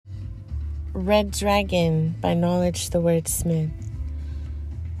Red Dragon by Knowledge the Wordsmith.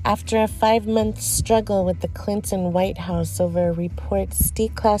 After a 5-month struggle with the Clinton White House over a report's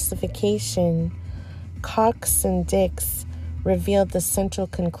declassification, Cox and Dix revealed the central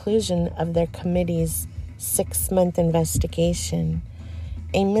conclusion of their committee's 6-month investigation,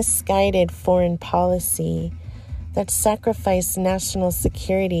 a misguided foreign policy that sacrificed national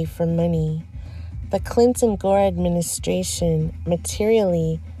security for money. The Clinton-Gore administration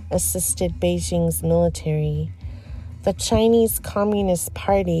materially assisted Beijing's military. The Chinese Communist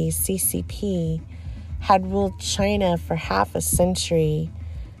Party, CCP, had ruled China for half a century.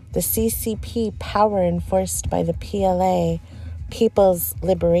 The CCP power enforced by the PLA, People's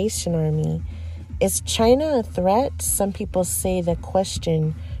Liberation Army. Is China a threat? Some people say the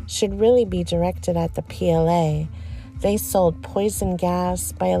question should really be directed at the PLA. They sold poison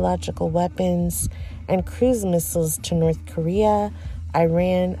gas, biological weapons, and cruise missiles to North Korea,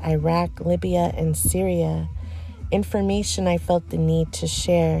 Iran, Iraq, Libya, and Syria. Information I felt the need to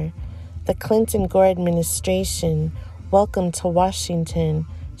share. The Clinton-Gore administration welcomed to Washington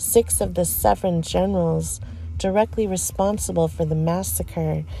 6 of the 7 generals directly responsible for the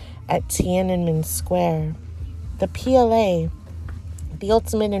massacre at Tiananmen Square. The PLA, the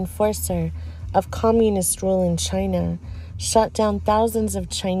ultimate enforcer of communist rule in China, shot down thousands of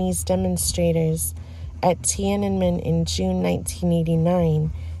Chinese demonstrators at Tiananmen in June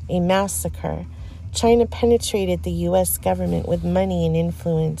 1989, a massacre. China penetrated the U.S. government with money and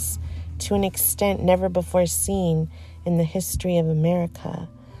influence to an extent never before seen in the history of America.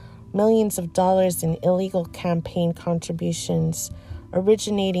 Millions of dollars in illegal campaign contributions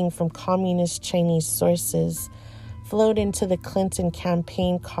originating from communist Chinese sources flowed into the Clinton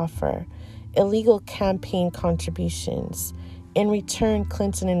campaign coffer. Illegal campaign contributions. In return,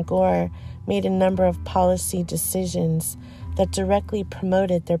 Clinton and Gore made a number of policy decisions that directly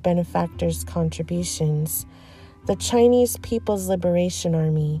promoted their benefactors' contributions. The Chinese People's Liberation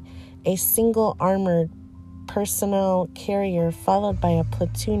Army, a single armored personnel carrier followed by a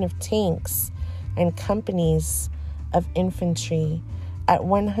platoon of tanks and companies of infantry. At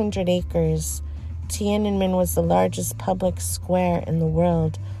 100 acres, Tiananmen was the largest public square in the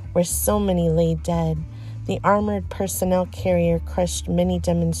world where so many lay dead. The armored personnel carrier crushed many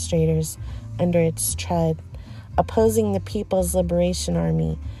demonstrators under its tread. Opposing the People's Liberation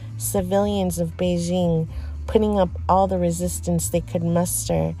Army, civilians of Beijing putting up all the resistance they could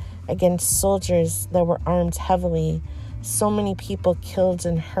muster against soldiers that were armed heavily. So many people killed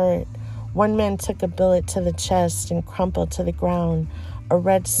and hurt. One man took a bullet to the chest and crumpled to the ground, a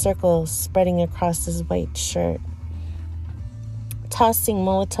red circle spreading across his white shirt. Tossing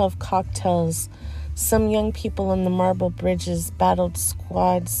Molotov cocktails, some young people on the marble bridges battled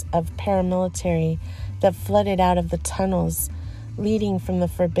squads of paramilitary that flooded out of the tunnels leading from the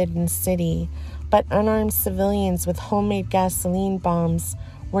Forbidden City, but unarmed civilians with homemade gasoline bombs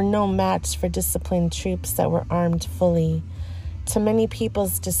were no match for disciplined troops that were armed fully. To many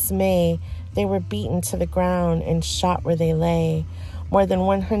people's dismay, they were beaten to the ground and shot where they lay. More than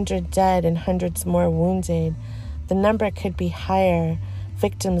 100 dead and hundreds more wounded. The number could be higher.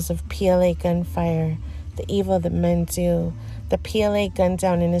 Victims of PLA gunfire, the evil that men do. The PLA gunned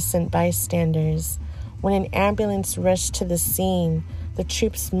down innocent bystanders. When an ambulance rushed to the scene, the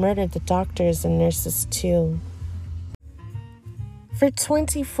troops murdered the doctors and nurses too. For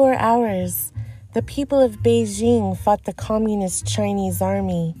 24 hours, the people of Beijing fought the communist Chinese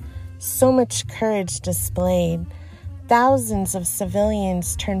army. So much courage displayed. Thousands of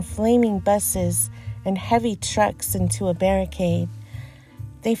civilians turned flaming buses and heavy trucks into a barricade.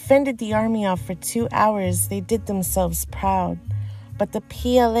 They fended the army off for 2 hours. They did themselves proud. But the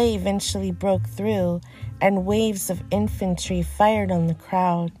PLA eventually broke through, and waves of infantry fired on the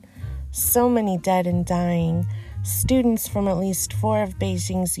crowd. So many dead and dying. Students from at least 4 of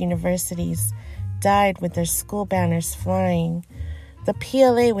Beijing's universities died with their school banners flying. The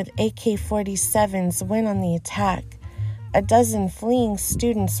PLA with AK-47s went on the attack. A dozen fleeing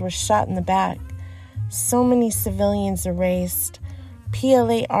students were shot in the back. So many civilians erased.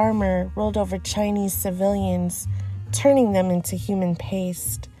 PLA armor rolled over Chinese civilians, turning them into human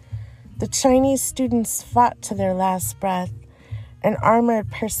paste. The Chinese students fought to their last breath. An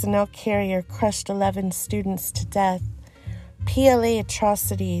armored personnel carrier crushed 11 students to death. PLA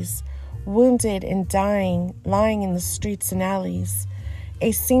atrocities, wounded and dying, lying in the streets and alleys.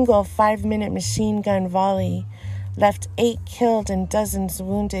 A single 5-minute machine gun volley left 8 killed and dozens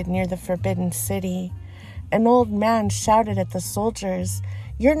wounded near the Forbidden City. An old man shouted at the soldiers,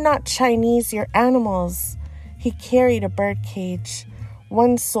 "You're not Chinese, you're animals." He carried a birdcage.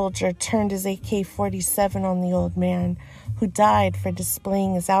 One soldier turned his AK-47 on the old man, who died for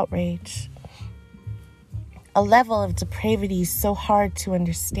displaying his outrage. a level of depravity so hard to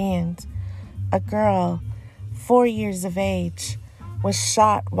understand. A girl, 4 years of age, was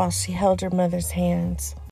shot while she held her mother's hand.